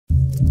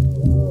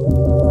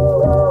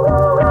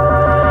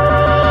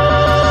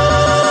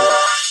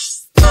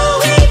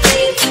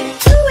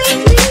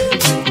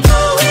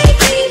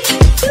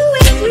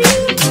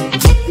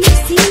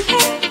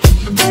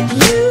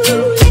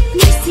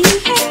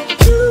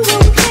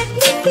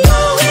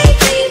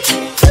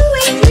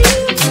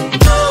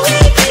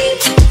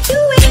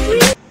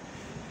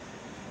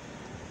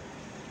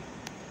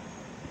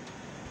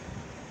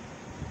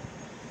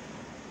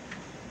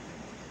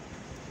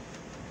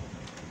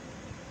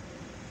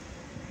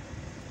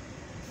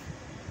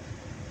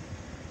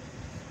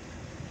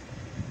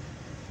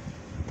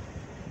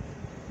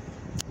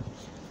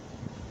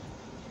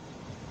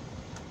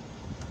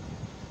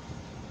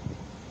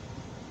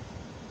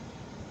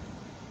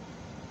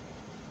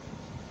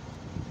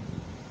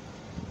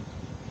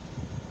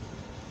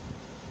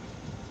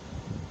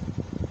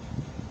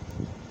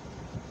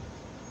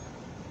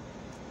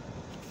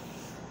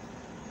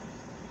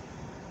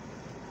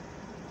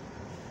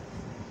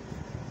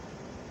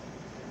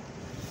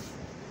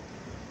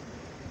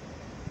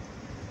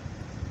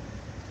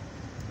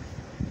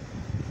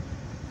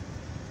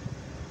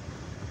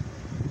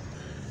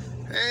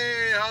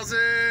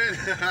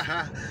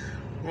2000.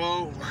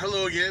 Well,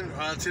 hello again.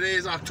 Today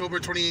is October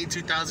 28,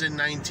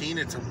 2019.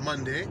 It's a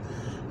Monday.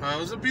 It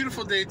was a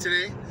beautiful day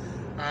today.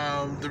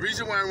 The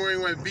reason why I'm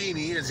wearing my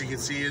beanie, as you can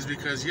see, is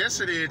because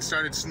yesterday it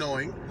started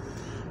snowing,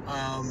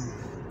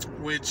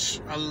 which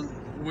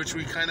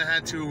we kind of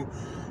had to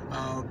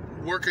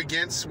work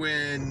against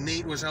when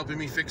Nate was helping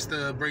me fix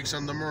the brakes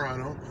on the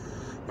Murano.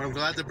 But I'm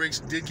glad the brakes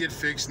did get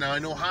fixed. Now I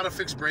know how to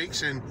fix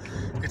brakes, and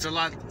it's a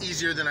lot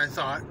easier than I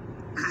thought.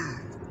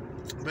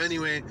 But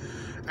anyway,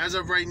 as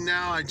of right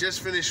now, I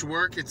just finished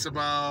work. It's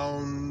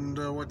about,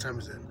 what time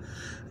is it?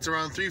 It's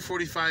around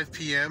 3:45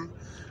 p.m.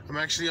 I'm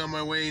actually on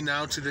my way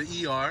now to the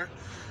ER.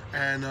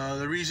 And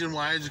the reason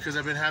why is because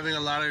I've been having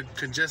a lot of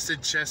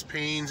congested chest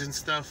pains and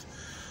stuff.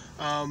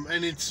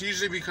 And it's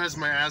usually because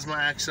my asthma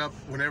acts up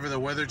whenever the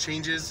weather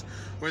changes.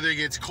 Whether it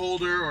gets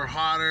colder or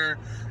hotter,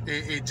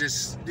 it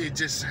just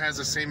has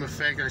the same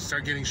effect. I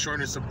start getting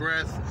shortness of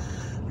breath,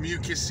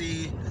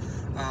 mucusy,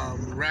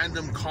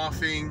 random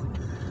coughing.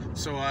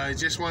 So I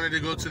just wanted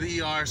to go to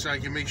the ER so I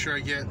can make sure I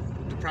get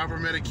the proper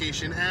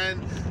medication, and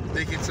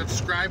they can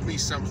subscribe me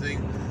something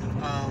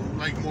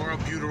like more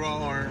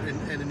albuterol or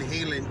an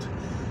inhalant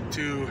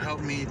to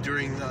help me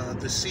during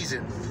the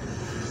season.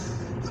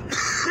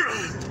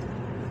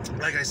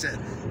 Like I said.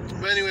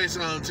 But anyways,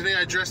 today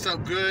I dressed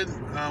up good,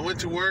 went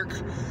to work,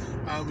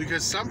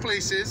 because some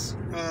places,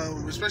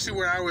 especially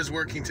where I was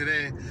working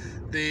today,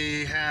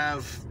 they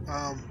had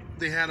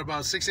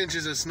about 6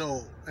 inches of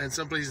snow, and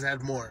some places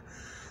had more.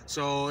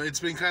 So it's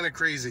been kind of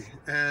crazy,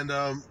 and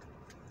I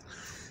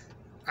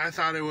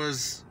thought it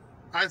was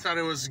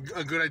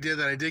a good idea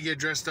that I did get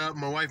dressed up.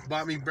 My wife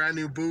bought me brand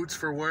new boots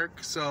for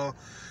work, so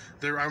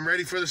I'm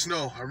ready for the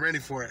snow. I'm ready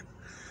for it.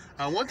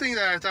 One thing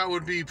that I thought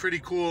would be pretty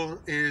cool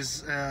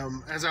is,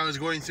 as I was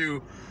going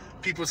through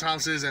people's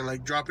houses and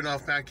like dropping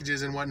off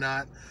packages and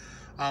whatnot,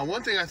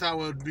 one thing I thought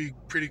would be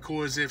pretty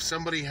cool is if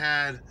somebody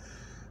had,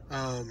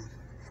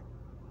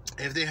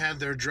 if they had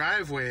their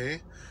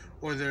driveway,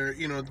 or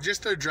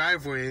just their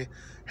driveway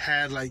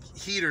had like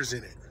heaters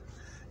in it.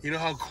 You know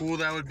how cool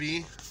that would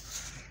be?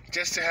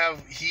 Just to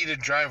have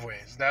heated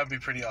driveways. That would be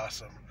pretty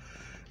awesome.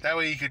 That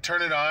way you could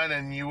turn it on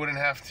and you wouldn't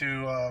have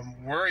to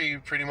worry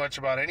pretty much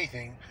about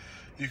anything.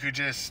 You could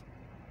just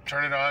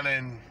turn it on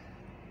and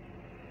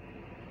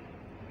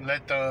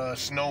let the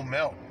snow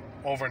melt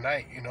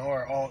overnight,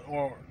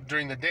 or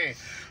during the day.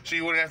 So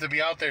you wouldn't have to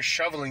be out there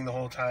shoveling the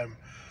whole time.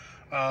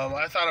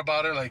 I thought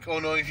about it like, oh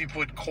no, if you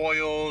put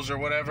coils or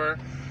whatever,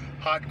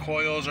 hot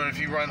coils, or if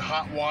you run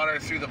hot water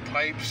through the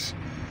pipes,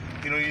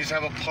 you just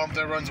have a pump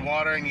that runs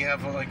water, and you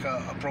have like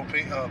a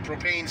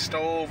propane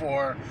stove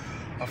or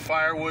a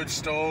firewood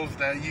stove,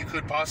 that you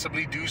could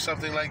possibly do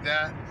something like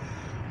that.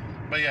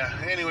 But yeah,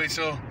 anyway,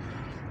 so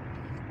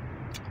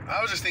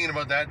I was just thinking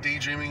about that,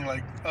 daydreaming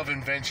like of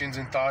inventions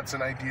and thoughts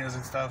and ideas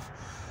and stuff.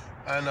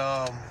 And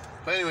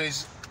but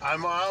anyways,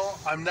 I'm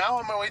now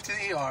on my way to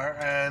the ER,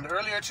 and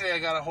earlier today I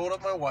got a hold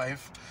of my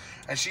wife,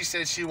 and she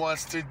said she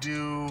wants to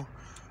do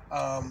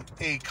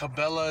a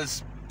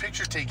Cabela's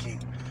picture taking.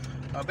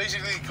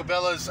 Basically,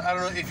 Cabela's, I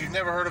don't know if you've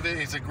never heard of it,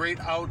 it's a great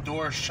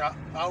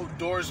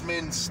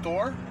outdoorsman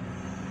store.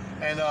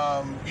 And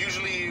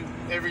usually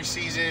every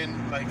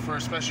season, like for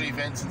special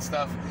events and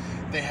stuff,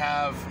 they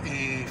have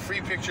a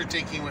free picture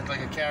taking with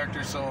like a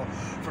character. So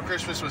for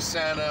Christmas was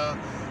Santa,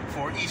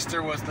 for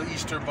Easter was the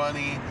Easter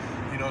Bunny,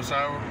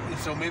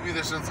 so maybe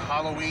this is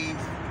Halloween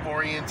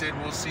oriented.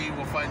 We'll see,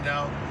 we'll find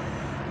out.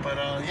 But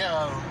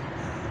yeah,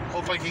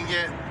 hope I can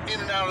get in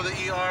and out of the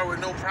ER with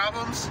no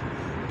problems,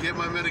 get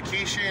my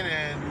medication,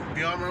 and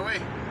be on my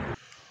way.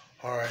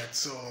 Alright,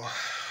 so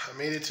I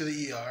made it to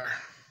the ER.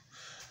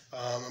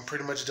 I'm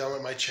pretty much done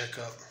with my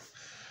checkup.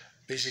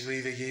 Basically,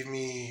 they gave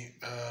me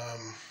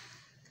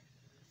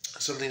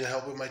something to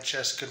help with my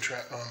chest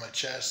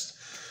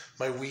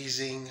my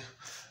wheezing.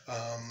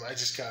 I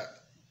just got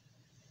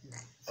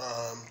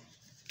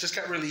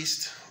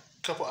released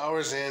a couple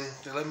hours in.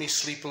 They let me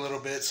sleep a little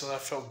bit, so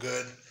that felt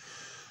good.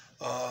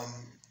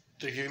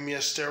 They're giving me a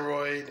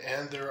steroid,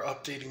 and they're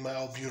updating my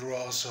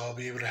albuterol, so I'll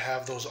be able to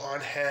have those on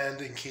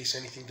hand in case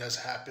anything does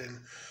happen.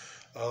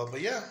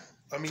 But yeah,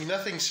 I mean,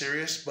 nothing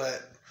serious,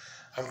 but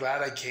I'm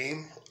glad I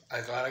came.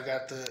 I'm glad I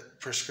got the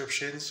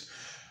prescriptions.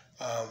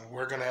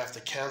 We're going to have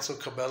to cancel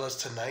Cabela's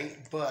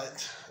tonight,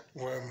 but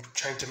we're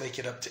trying to make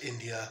it up to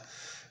Indya.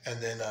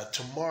 And then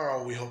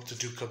tomorrow we hope to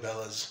do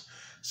Cabela's.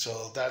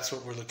 So that's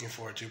what we're looking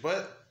forward to.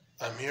 But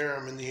I'm here.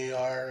 I'm in the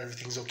ER.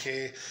 Everything's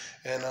okay.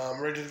 And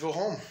I'm ready to go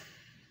home.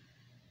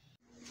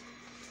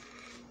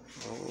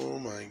 Oh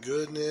my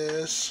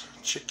goodness.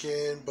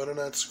 Chicken,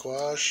 butternut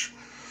squash,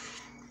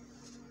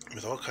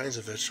 with all kinds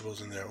of vegetables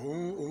in there.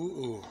 Ooh, ooh,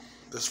 ooh.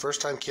 This is the first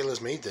time Kayla's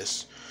made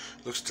this.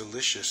 Looks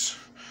delicious.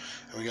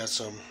 And we got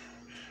some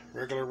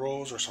regular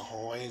rolls or some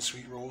Hawaiian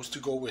sweet rolls to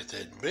go with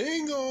it.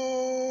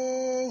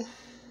 Bingo!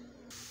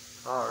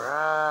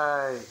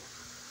 Alright.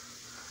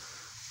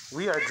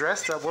 We are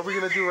dressed up. What are we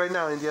going to do right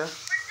now, Indya?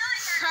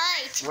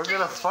 Fight. We're going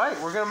to fight.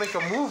 We're going to make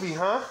a movie,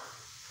 huh?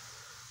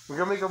 We're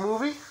going to make a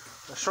movie?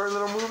 A short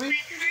little movie?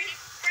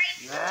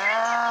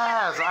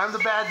 Yes! I'm the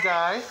bad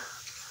guy.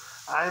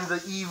 I'm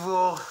the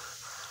evil.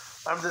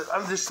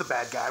 I'm just the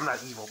bad guy. I'm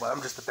not evil, but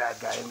I'm just the bad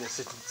guy in this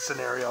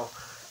scenario.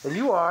 And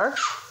you are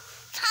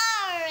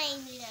Power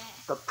Ranger.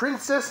 The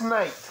Princess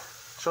Knight.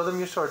 Show them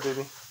your sword,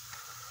 baby.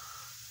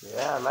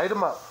 Yeah, light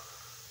them up.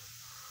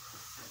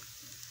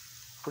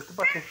 Push the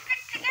button.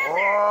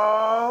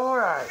 All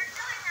right.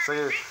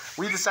 So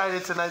we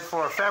decided tonight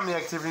for a family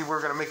activity,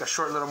 we're going to make a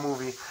short little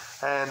movie.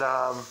 And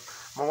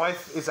my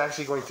wife is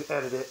actually going to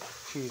edit it.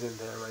 She's in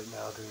there right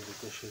now doing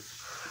the dishes.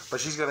 But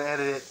she's going to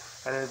edit it,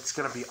 and it's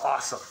going to be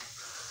awesome.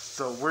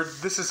 So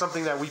this is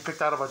something that we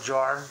picked out of a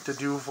jar to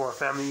do for a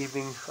family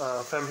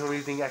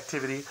evening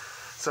activity.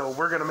 So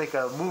we're going to make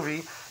a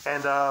movie,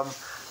 and I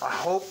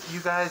hope you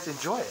guys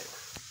enjoy it.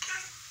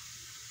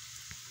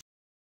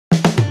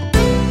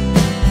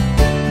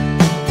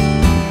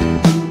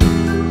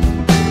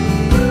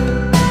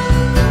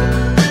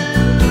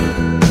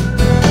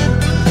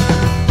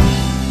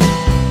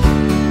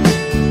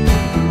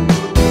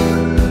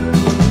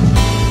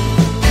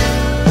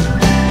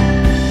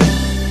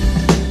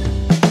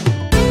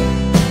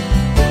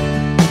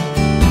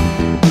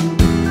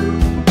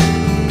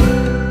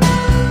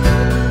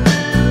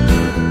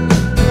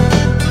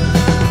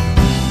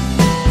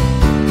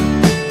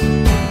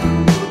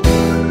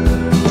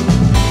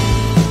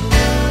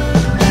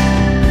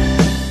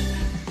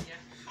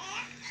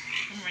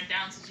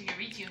 So she can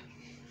reach you.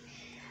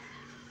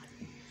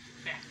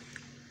 There.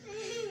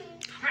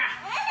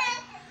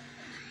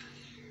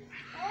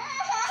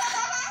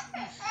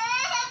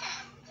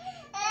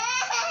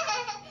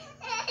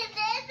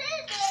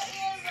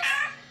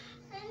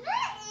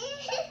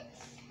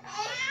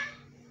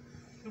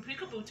 You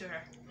peekaboo to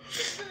her.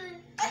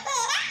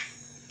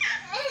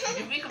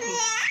 You peekaboo.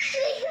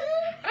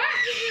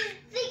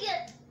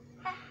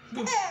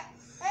 Boo.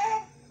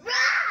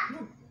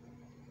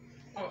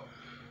 Oh.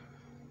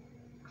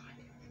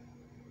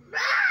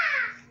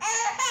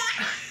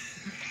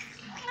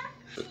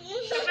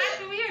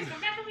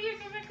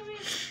 Come back over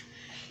here.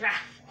 Rah.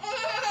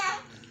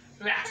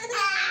 Rah.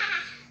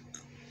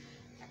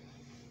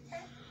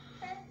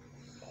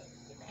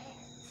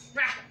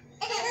 Rah.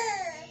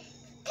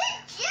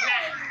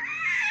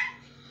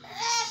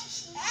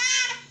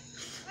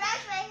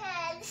 Brush my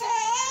hands.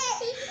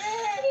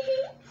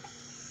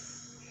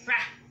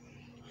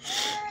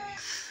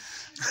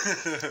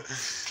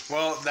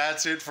 Well,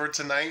 that's it for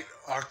tonight,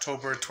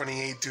 October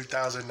 28,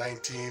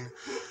 2019.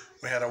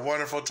 We had a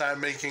wonderful time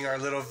making our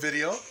little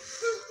video.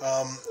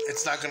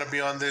 It's not going to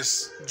be on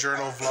this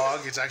journal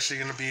vlog. It's actually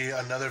going to be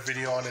another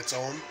video on its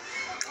own,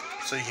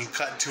 so you can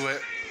cut to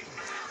it.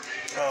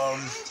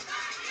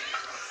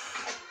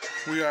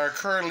 We are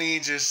currently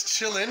just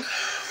chilling,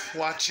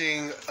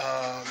 watching.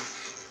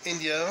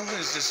 India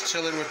is just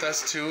chilling with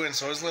us too, and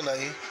so is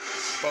Lanai.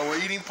 But we're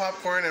eating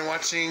popcorn and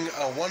watching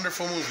a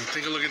wonderful movie.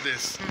 Take a look at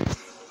this.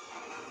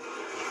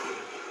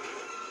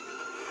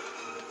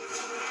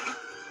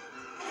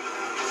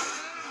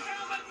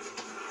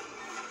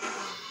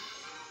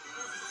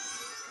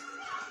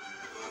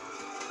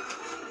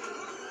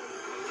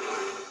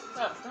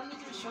 Don't need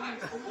to show me.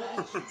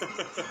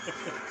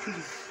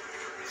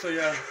 So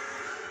yeah,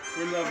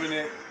 we're loving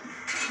it.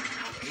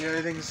 You got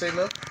anything to say,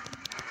 love?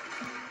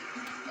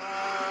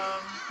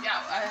 Yeah,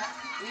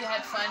 we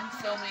had fun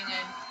filming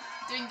and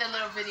doing the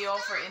little video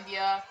for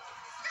India,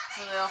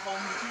 for the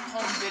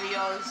home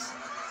videos,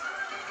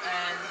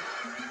 and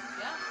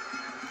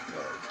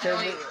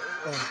yeah.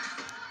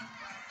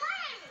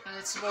 And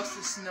it's supposed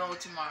to snow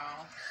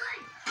tomorrow.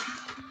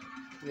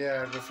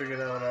 Yeah, go figure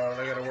that one out.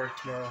 I gotta work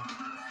tomorrow.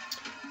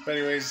 But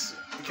anyways,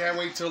 I can't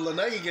wait till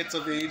Lanai gets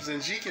of age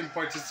and she can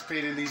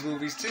participate in these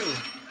movies too.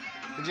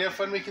 Did you have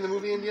fun making the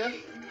movie, India?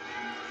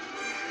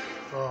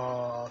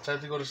 Oh, time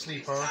to go to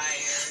sleep, huh?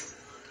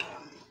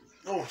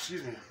 Oh,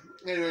 excuse me.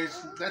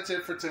 Anyways, that's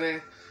it for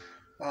today.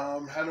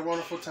 Had a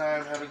wonderful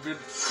time. Had a good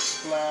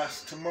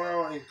blast.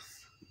 Tomorrow, do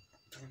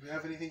we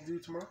have anything to do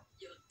tomorrow?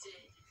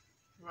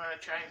 We're going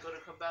to try and go to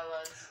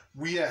Cabela's.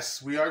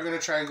 Yes, we are going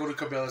to try and go to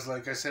Cabela's.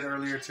 Like I said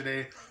earlier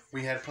today,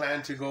 we had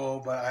planned to go,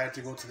 but I had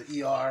to go to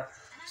the ER,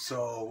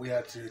 so we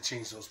had to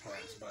change those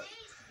plans. But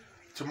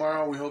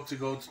tomorrow, we hope to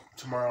go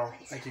tomorrow.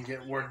 I can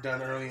get work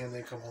done early and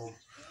then come home.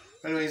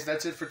 Anyways,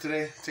 that's it for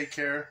today. Take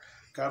care.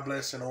 God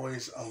bless, and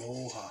always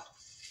aloha.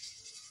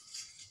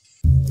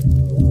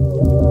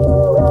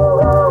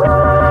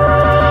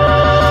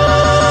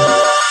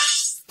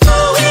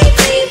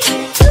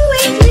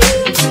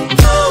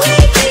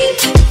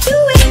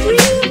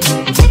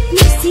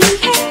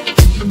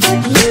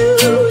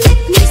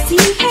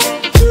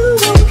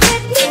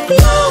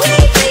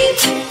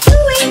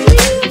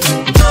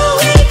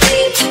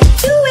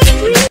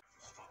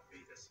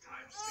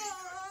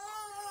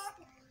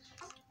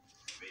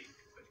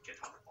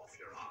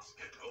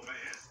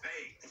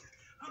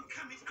 I'm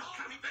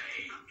coming,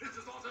 babe. This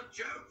is not a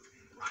joke.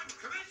 I'm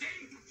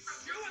committing.